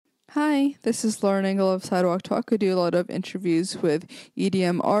Hi, this is Lauren Engel of Sidewalk Talk. I do a lot of interviews with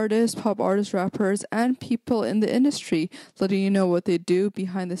EDM artists, pop artists, rappers, and people in the industry, letting you know what they do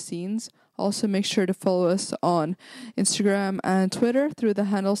behind the scenes. Also, make sure to follow us on Instagram and Twitter through the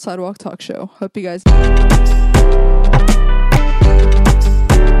handle Sidewalk Talk Show. Hope you guys.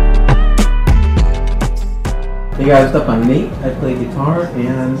 Hey guys, what's up? I'm Nate. I play guitar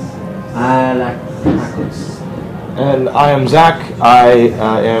and I like tacos. And I am Zach. I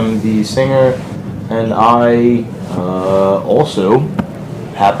am the singer, and I also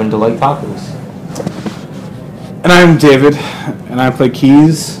happen to like tacos. And I'm David, and I play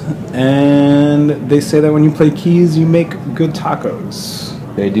keys, and they say that when you play keys, you make good tacos.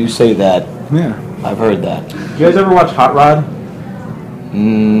 They do say that. Yeah. I've heard that. You guys ever watch Hot Rod?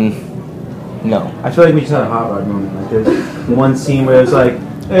 No. I feel like we just had a Hot Rod moment. Like there's one scene where it's like,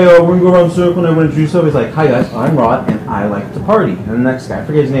 hey, we're gonna go around the circle and everyone introduce himself. He's like, hi guys, I'm Rod and I like to party. And the next guy, I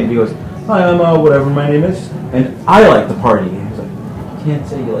forget his name, he goes, hi, I'm whatever my name is, and I like to party. And he's like, you can't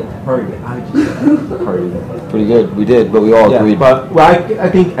say you like to party. I just like to party. Pretty good. We did, but we all agreed. But I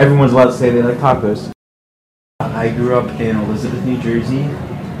think everyone's allowed to say they like tacos. I grew up in Elizabeth, New Jersey.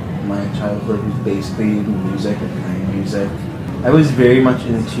 My childhood was basically music and playing music. I was very much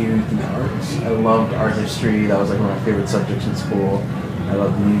into the arts. I loved art history. That was like one of my favorite subjects in school. I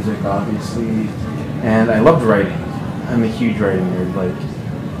loved music, obviously, and I loved writing. I'm a huge writing nerd. Like,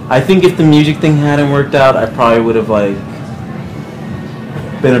 I think if the music thing hadn't worked out, I probably would have like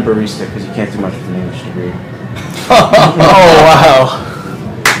been a barista because you can't do much with an English degree. Oh,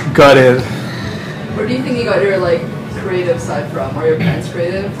 wow. Got it. Where do you think you got your creative side from? Are your parents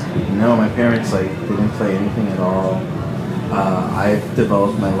creative? No, my parents they didn't play anything at all. I've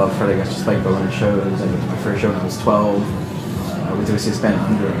developed my love for it, I guess, just by going to shows. I went to my first show when I was 12. I went to see Span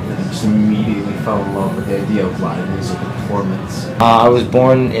Under and I just immediately fell in love with the idea of live music and performance. I was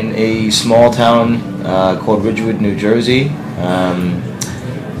born in a small town called Ridgewood, New Jersey.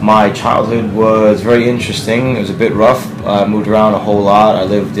 My childhood was very interesting. It was a bit rough. I moved around a whole lot. I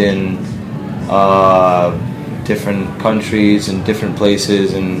lived in different countries and different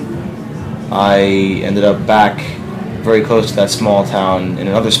places, and I ended up back very close to that small town in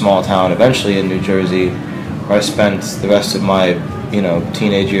another small town, eventually in New Jersey, where I spent the rest of my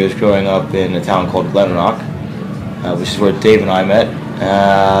teenage years growing up in a town called Glen Rock, which is where Dave and I met.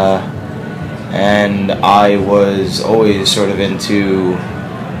 And I was always sort of into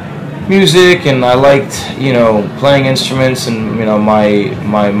music, and I liked playing instruments, and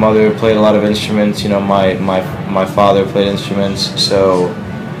my mother played a lot of instruments. My father played instruments, so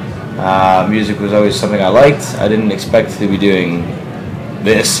music was always something I liked. I didn't expect to be doing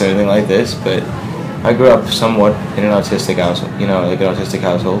this or anything like this, but I grew up somewhat in an autistic household,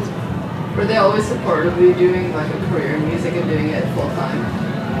 household. Were they always supportive of you doing a career in music and doing it full time?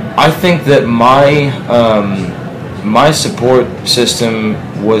 I think that my support system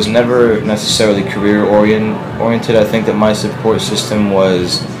was never necessarily career oriented. I think that my support system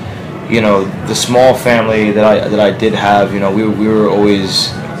was, the small family that I did have. We were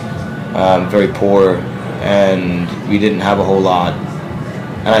always very poor, and we didn't have a whole lot.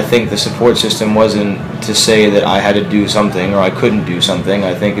 And I think the support system wasn't to say that I had to do something or I couldn't do something.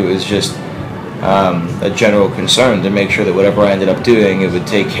 I think it was just a general concern to make sure that whatever I ended up doing, it would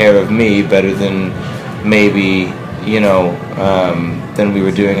take care of me better than maybe, than we were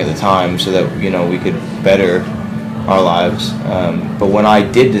doing at the time, so that, we could better our lives. But when I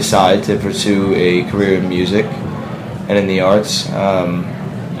did decide to pursue a career in music and in the arts,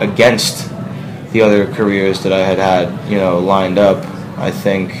 against the other careers that I had lined up, I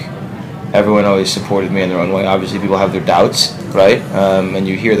think everyone always supported me in their own way. Obviously, people have their doubts, right? And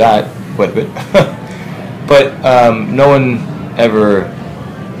you hear that quite a bit. But no one ever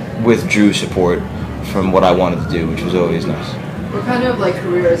withdrew support from what I wanted to do, which was always nice. What kind of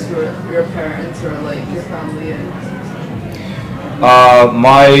careers were your parents or your family in?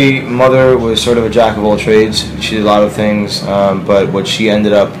 My mother was sort of a jack of all trades. She did a lot of things, but what she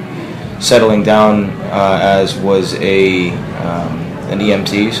ended up settling down as was an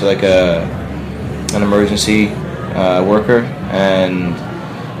EMT, so an emergency worker, and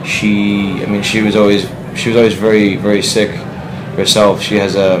she was always very, very sick herself. She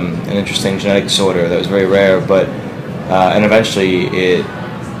has an interesting genetic disorder that was very rare, but and eventually it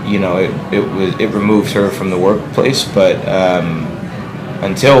removed her from the workplace, but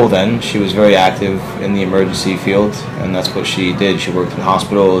until then she was very active in the emergency field, and that's what she did. She worked in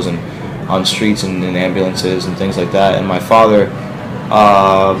hospitals and on streets and in ambulances and things like that. And my father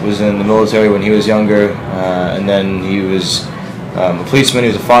was in the military when he was younger, and then he was a policeman, he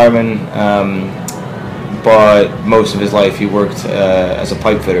was a fireman, but most of his life he worked as a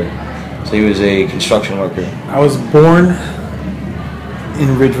pipe fitter. So he was a construction worker. I was born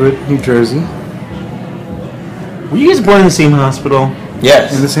in Ridgewood, New Jersey. Were you guys born in the same hospital?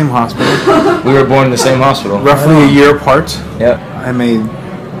 Yes. In the same hospital. We were born in the same hospital. Roughly a year apart. Yep. I'm a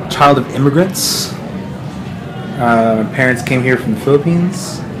child of immigrants. My parents came here from the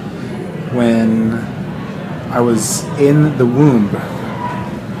Philippines when I was in the womb.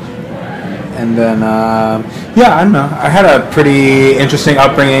 And then, I don't know. I had a pretty interesting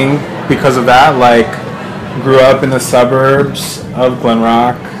upbringing because of that. Like, grew up in the suburbs of Glen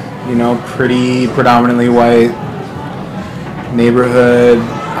Rock, pretty predominantly white neighborhood.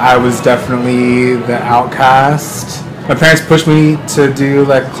 I was definitely the outcast. My parents pushed me to do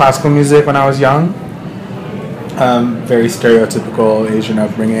like classical music when I was young. Very stereotypical Asian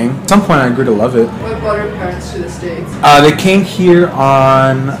upbringing. At some point I grew to love it. What brought your parents to the States? They came here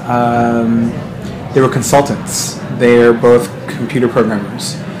on, they were consultants. They're both computer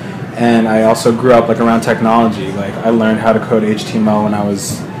programmers. And I also grew up like around technology. Like I learned how to code HTML when I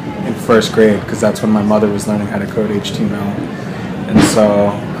was in first grade because that's when my mother was learning how to code HTML. And so,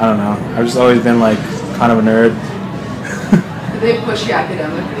 I don't know, I've just always been like kind of a nerd. Did they push you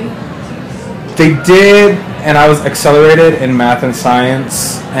academically? They did, and I was accelerated in math and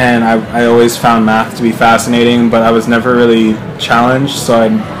science, and I always found math to be fascinating, but I was never really challenged, so I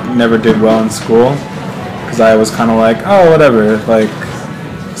never did well in school, because I was kind of like, oh, whatever, like,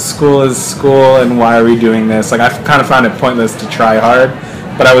 school is school, and why are we doing this? Like, I kind of found it pointless to try hard,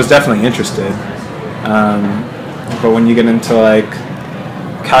 but I was definitely interested. But when you get into, like,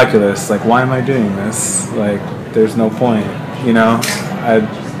 calculus, like, why am I doing this? Like, there's no point,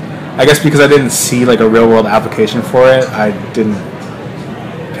 I guess because I didn't see like a real world application for it, I didn't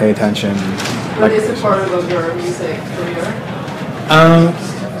pay attention. Were they supportive of your music career?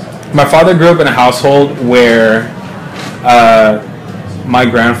 My father grew up in a household where my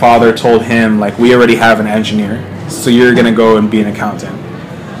grandfather told him like, we already have an engineer, so you're gonna go and be an accountant.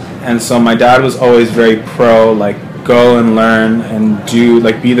 And so my dad was always very pro, like, go and learn and do,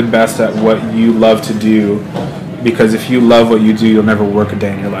 like, be the best at what you love to do. Because if you love what you do, you'll never work a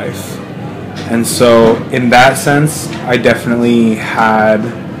day in your life. And so in that sense, I definitely had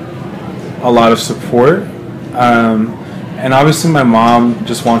a lot of support. And obviously my mom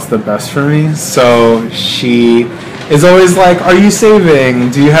just wants the best for me. So she is always like, are you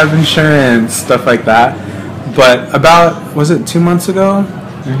saving? Do you have insurance? Stuff like that. But about, was it 2 months ago?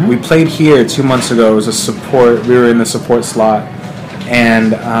 Mm-hmm. We played here 2 months ago. It was a support, we were in the support slot.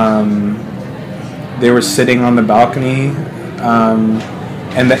 And they were sitting on the balcony,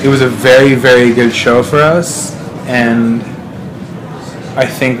 and it was a very, very good show for us, and I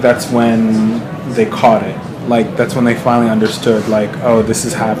think that's when they caught it. Like, that's when they finally understood, like, oh, this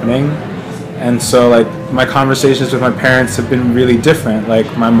is happening. And so, like, my conversations with my parents have been really different.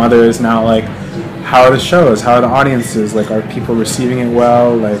 Like, my mother is now like, how are the shows? How are the audiences? Like, are people receiving it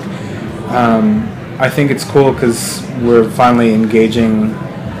well? Like, I think it's cool because we're finally engaging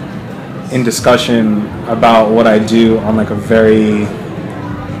in discussion about what I do on like a very,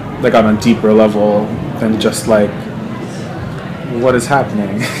 like on a deeper level than just like what is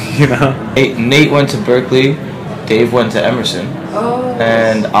happening, Nate went to Berkeley, Dave went to Emerson,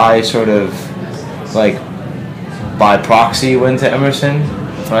 and I sort of like by proxy went to Emerson,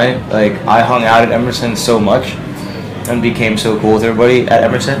 right? Like I hung out at Emerson so much and became so cool with everybody at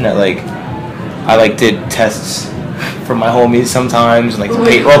Emerson that like I like did tests for my homies sometimes, and like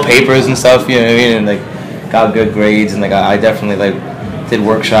papers and stuff, you know what I mean, and like got good grades, and like I definitely like did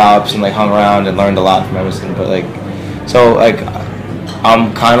workshops and like hung around and learned a lot from Emerson. But like, so like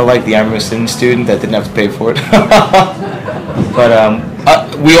I'm kind of like the Emerson student that didn't have to pay for it.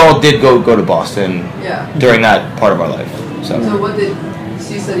 But we all did go to Boston during that part of our life. So what did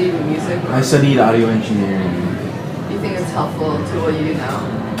you study music? I studied audio engineering. Do you think it's helpful to what you do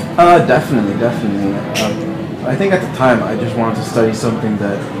now? Definitely. I think at the time I just wanted to study something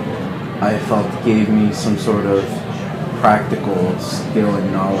that I felt gave me some sort of practical skill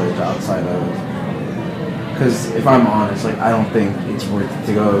and knowledge outside of, because if I'm honest, like I don't think it's worth it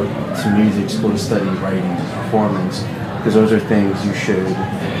to go to music school to study writing and performance, because those are things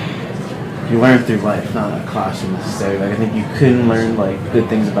you learn through life, not in a classroom necessarily. Like I think you can learn like good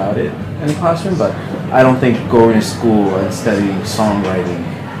things about it in a classroom, but I don't think going to school and studying songwriting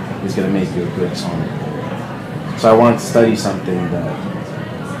is going to make you a good songwriter. So I wanted to study something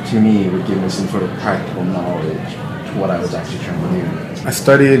that, to me, would give me some sort of practical knowledge to what I was actually trying to do. I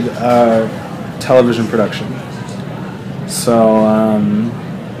studied television production. So,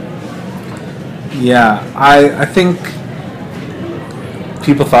 I think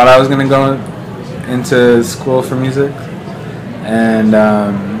people thought I was going to go into school for music, and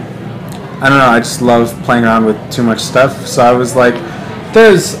I don't know, I just love playing around with too much stuff. So I was like,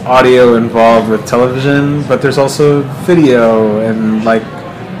 there's audio involved with television, but there's also video and like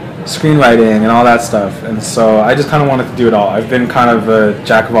screenwriting and all that stuff. And so I just kind of wanted to do it all. I've been kind of a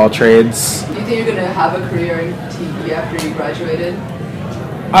jack of all trades. Do you think you're going to have a career in TV after you graduated?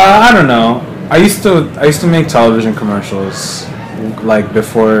 I don't know. I used to make television commercials, like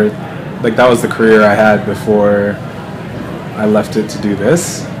before, like that was the career I had before I left it to do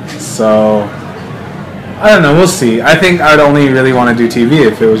this. So I don't know. We'll see. I think I'd only really want to do TV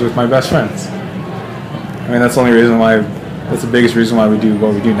if it was with my best friends. I mean, that's the only reason why. That's the biggest reason why we do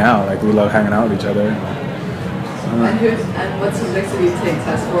what we do now. Like, we love hanging out with each other. And what subjects did you take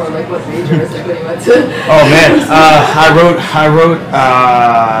tests for? Like, what majors? Like, when you went to? Oh man,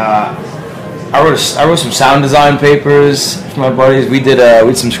 I wrote some sound design papers for my buddies. We did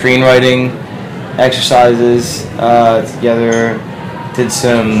some screenwriting exercises together. Did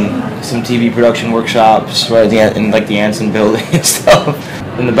some TV production workshops right in like the Anson building and stuff.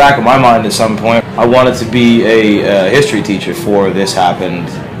 In the back of my mind, at some point, I wanted to be a history teacher before this happened.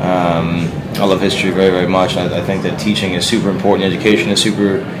 I love history very, very much. I think that teaching is super important. Education is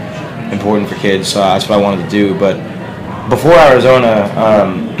super important for kids, so that's what I wanted to do. But before Arizona,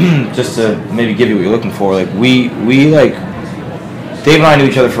 just to maybe give you what you're looking for, like we like Dave and I knew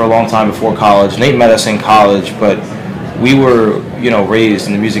each other for a long time before college. Nate met us in college, but we were, raised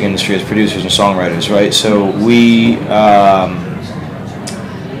in the music industry as producers and songwriters, right? So we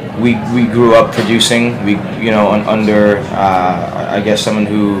grew up producing. We, under I guess someone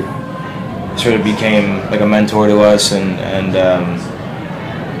who sort of became like a mentor to us, and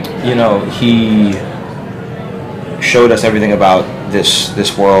he showed us everything about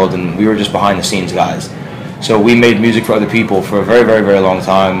this world, and we were just behind the scenes guys. So we made music for other people for a very, very, very long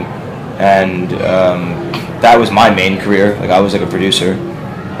time, and that was my main career. Like, I was like a producer,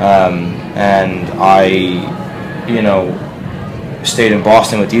 and I, stayed in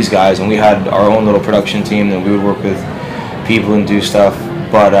Boston with these guys, and we had our own little production team, and we would work with people and do stuff.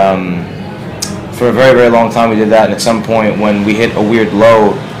 But for a very, very long time we did that, and at some point when we hit a weird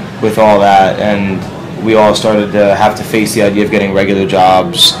low with all that, and we all started to have to face the idea of getting regular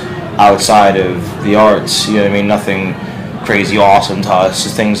jobs outside of the arts, nothing crazy awesome to us,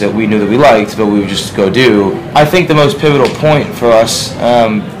 just things that we knew that we liked, but we would just go do. I think the most pivotal point for us,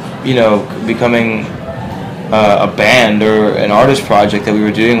 becoming a band or an artist project that we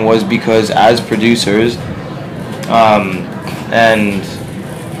were doing was because as producers and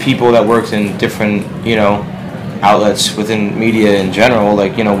people that worked in different, outlets within media in general,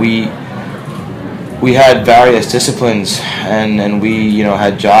 like, we had various disciplines and we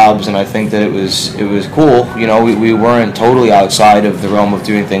had jobs, and I think that it was cool. We weren't totally outside of the realm of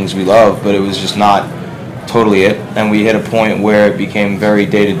doing things we love, but it was just not totally it. And we hit a point where it became very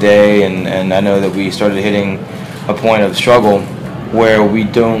day to day, and I know that we started hitting a point of struggle where we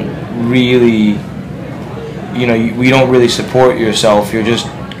don't really we don't really support yourself. You're just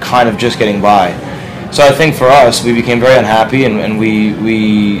kind of just getting by. So I think for us, we became very unhappy, and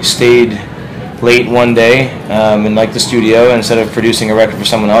we stayed late one day in like the studio, and instead of producing a record for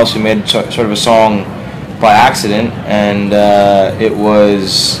someone else, we made sort of a song by accident, and it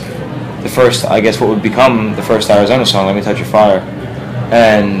was the first, I guess, what would become the first Arizona song, Let Me Touch Your Fire.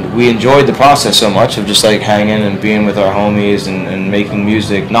 And we enjoyed the process so much of just like hanging and being with our homies and making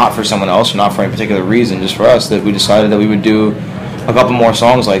music, not for someone else, not for any particular reason, just for us, that we decided that we would do a couple more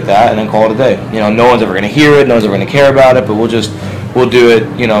songs like that and then call it a day. No one's ever going to hear it, no one's ever going to care about it, but we'll do it,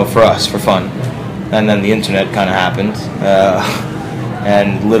 for us, for fun. And then the internet kind of happened,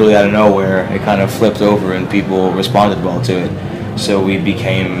 and literally out of nowhere, it kind of flipped over and people responded well to it. So we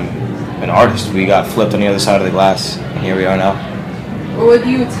became an artist. We got flipped on the other side of the glass, and here we are now. What would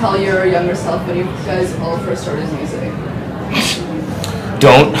you tell your younger self when you guys all first started music?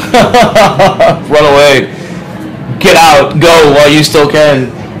 Don't. Run away. Get out. Go while you still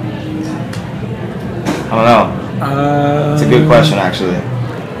can. I don't know. It's a good question, actually.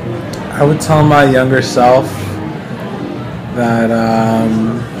 I would tell my younger self that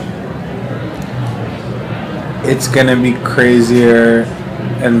it's going to be crazier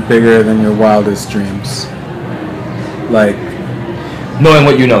and bigger than your wildest dreams. Like, knowing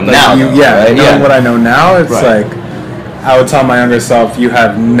what you know now. Knowing what I know now, it's right. Like, I would tell my younger self, you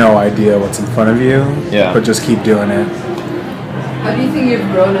have no idea what's in front of you, but just keep doing it. How do you think you've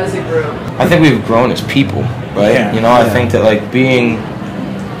grown as a group? I think we've grown as people, right? I think that like being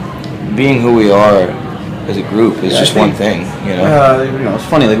who we are as a group is just one thing, it's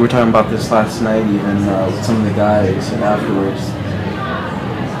funny, like we were talking about this last night even with some of the guys, and afterwards,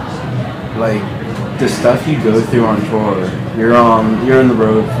 like, the stuff you go through on tour, you're on the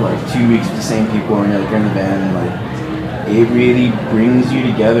road for like 2 weeks with the same people, and you're in the band, and like it really brings you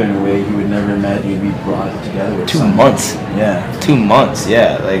together in a way you would never imagine you'd be brought together with 2 someone. months. Yeah. 2 months,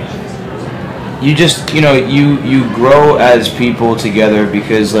 yeah. Like, you just, you grow as people together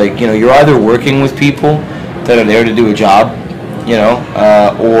because, like, you're either working with people that are there to do a job,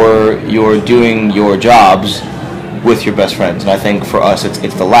 or you're doing your jobs with your best friends. And I think for us,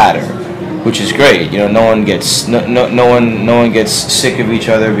 it's the latter, which is great. No one gets no one gets sick of each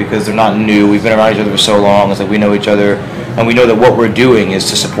other because they're not new. We've been around each other for so long. It's like we know each other, and we know that what we're doing is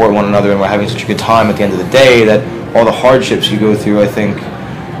to support one another, and we're having such a good time at the end of the day that all the hardships you go through, I think,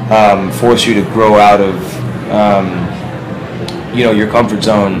 force you to grow out of your comfort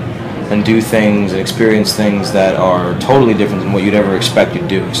zone and do things and experience things that are totally different than what you'd ever expect you'd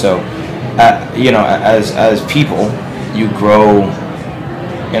do. So, as people, you grow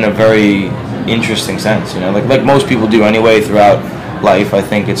in a very interesting sense. Like most people do anyway throughout life. I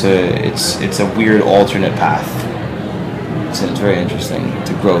think it's a weird alternate path. It's very interesting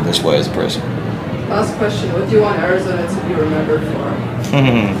to grow this way as a person. Last question: what do you want Arizona to be remembered for?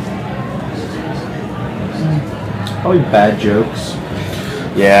 Probably bad jokes.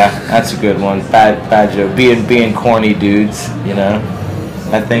 Yeah, that's a good one. Bad joke. Being corny dudes,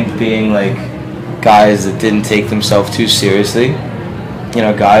 I think being like guys that didn't take themselves too seriously.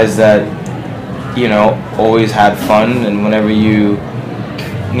 Guys that, always had fun, and whenever you,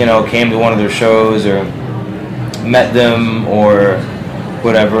 came to one of their shows or met them or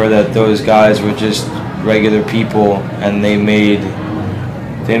whatever, that those guys were just regular people, and they made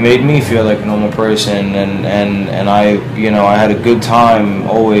me feel like a normal person, and I I had a good time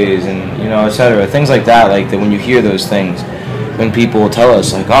always, and etc. Things like that. Like that, when you hear those things, when people tell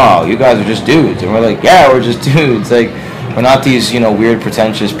us like, oh, you guys are just dudes, and we're like, yeah, we're just dudes. Like, we're not these weird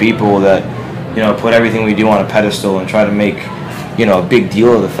pretentious people that put everything we do on a pedestal and try to make a big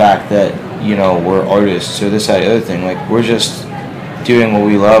deal of the fact that we're artists or this, that, the other thing. Like, we're just doing what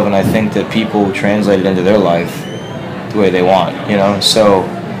we love, and I think that people translate it into their life the way they want, so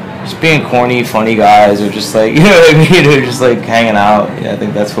just being corny, funny guys, or just like, what I mean, or just like hanging out. Yeah, I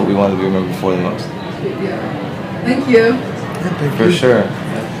think that's what we want to be remembered for the most. Yeah. Thank you. Yeah, thank For you. sure.